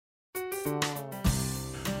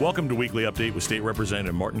Welcome to Weekly Update with State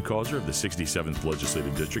Representative Martin Causer of the 67th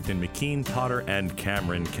Legislative District in McKean, Potter, and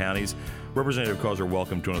Cameron counties. Representative Causer,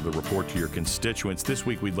 welcome to another report to your constituents. This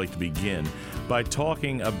week we'd like to begin by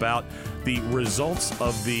talking about the results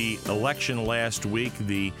of the election last week.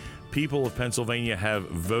 The people of Pennsylvania have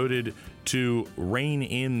voted to rein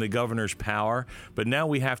in the governor's power, but now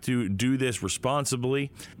we have to do this responsibly.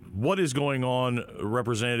 What is going on,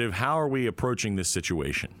 Representative? How are we approaching this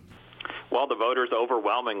situation? Well, the voters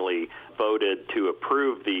overwhelmingly voted to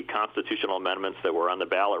approve the constitutional amendments that were on the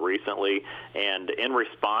ballot recently, and in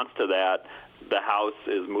response to that, the House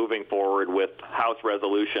is moving forward with House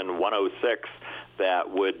Resolution 106 that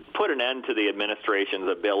would put an end to the administration's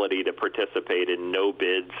ability to participate in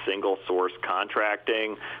no-bid, single-source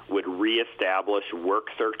contracting, would reestablish work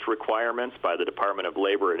search requirements by the Department of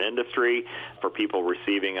Labor and Industry for people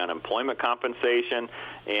receiving unemployment compensation,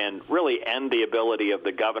 and really end the ability of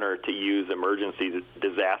the governor to use emergency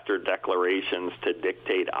disaster declarations to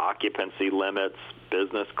dictate occupancy limits,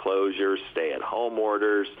 business closures, stay-at-home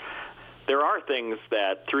orders. There are things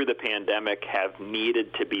that through the pandemic have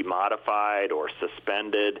needed to be modified or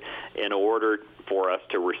suspended in order for us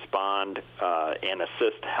to respond and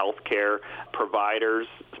assist healthcare providers.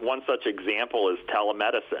 One such example is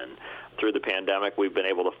telemedicine. Through the pandemic, we've been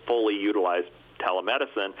able to fully utilize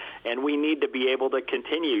telemedicine, and we need to be able to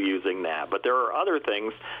continue using that. But there are other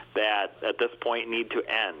things that at this point need to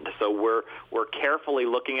end. So we're carefully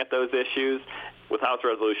looking at those issues. With House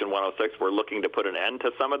Resolution 106, we're looking to put an end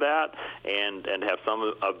to some of that and have some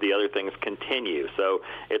of the other things continue. So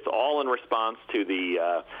it's all in response to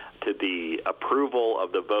the approval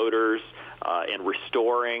of the voters in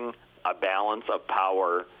restoring a balance of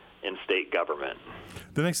power in state government.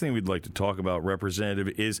 The next thing we'd like to talk about,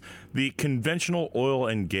 Representative, is the conventional oil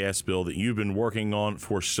and gas bill that you've been working on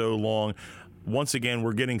for so long. Once again,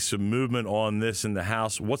 we're getting some movement on this in the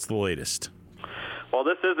House. What's the latest? Well,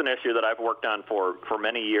 this is an issue that I've worked on for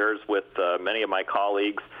many years with many of my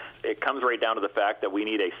colleagues. It comes right down to the fact that we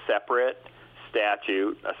need a separate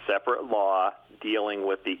statute, a separate law dealing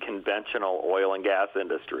with the conventional oil and gas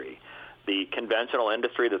industry. The conventional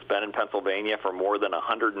industry that's been in Pennsylvania for more than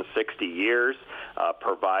 160 years,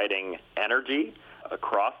 providing energy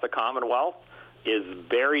across the Commonwealth, is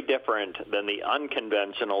very different than the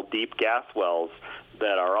unconventional deep gas wells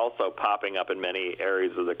that are also popping up in many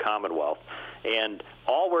areas of the Commonwealth. And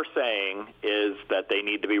all we're saying is that they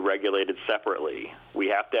need to be regulated separately. We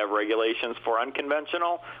have to have regulations for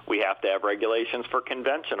unconventional. We have to have regulations for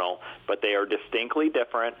conventional, but they are distinctly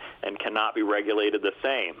different and cannot be regulated the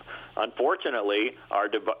same. Unfortunately, our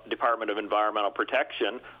Department of Environmental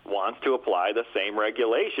Protection wants to apply the same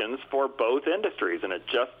regulations for both industries, and it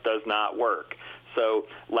just does not work. So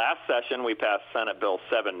last session, we passed Senate Bill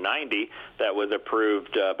 790 that was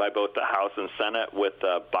approved by both the House and Senate with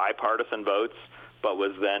bipartisan votes, but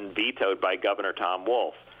was then vetoed by Governor Tom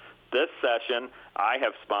Wolf. This session, I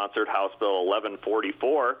have sponsored House Bill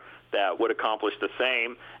 1144 that would accomplish the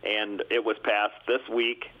same, and it was passed this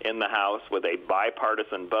week in the House with a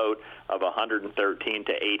bipartisan vote of 113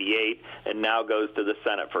 to 88, and now goes to the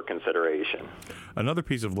Senate for consideration. Another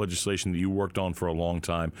piece of legislation that you worked on for a long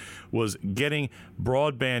time was getting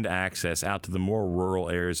broadband access out to the more rural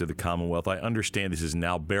areas of the Commonwealth. I understand this is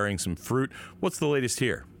now bearing some fruit. What's the latest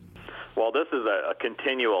here? Well, this is a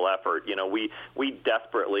continual effort. You know, we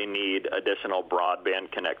desperately need additional broadband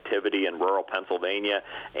connectivity in rural Pennsylvania.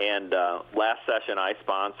 And last session, I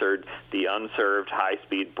sponsored the Unserved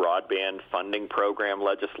High-Speed Broadband Funding Program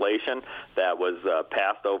legislation that was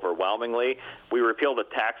passed overwhelmingly. We repealed a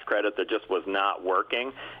tax credit that just was not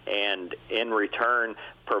working, and in return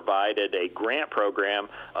provided a grant program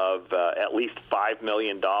of at least $5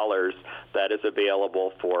 million that is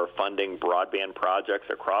available for funding broadband projects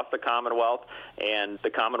across the Commonwealth. And the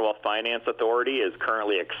Commonwealth Finance Authority is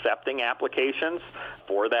currently accepting applications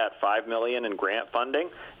for that $5 million in grant funding,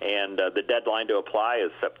 and the deadline to apply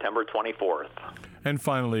is September 24th. And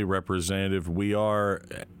finally, Representative, we are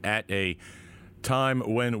at a time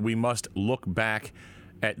when we must look back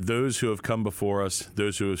at those who have come before us,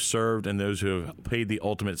 those who have served, and those who have paid the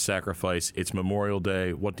ultimate sacrifice. It's Memorial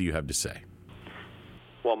Day. What do you have to say?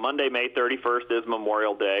 Well, Monday, May 31st is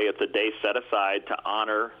Memorial Day. It's a day set aside to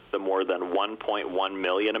honor the more than 1.1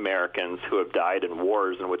 million Americans who have died in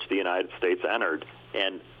wars in which the United States entered.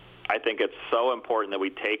 And I think it's so important that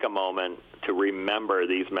we take a moment to remember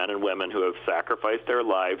these men and women who have sacrificed their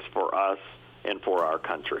lives for us and for our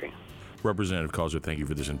country. Representative Causer, thank you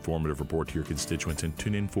for this informative report to your constituents, and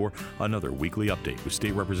tune in for another weekly update with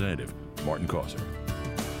State Representative Martin Causer.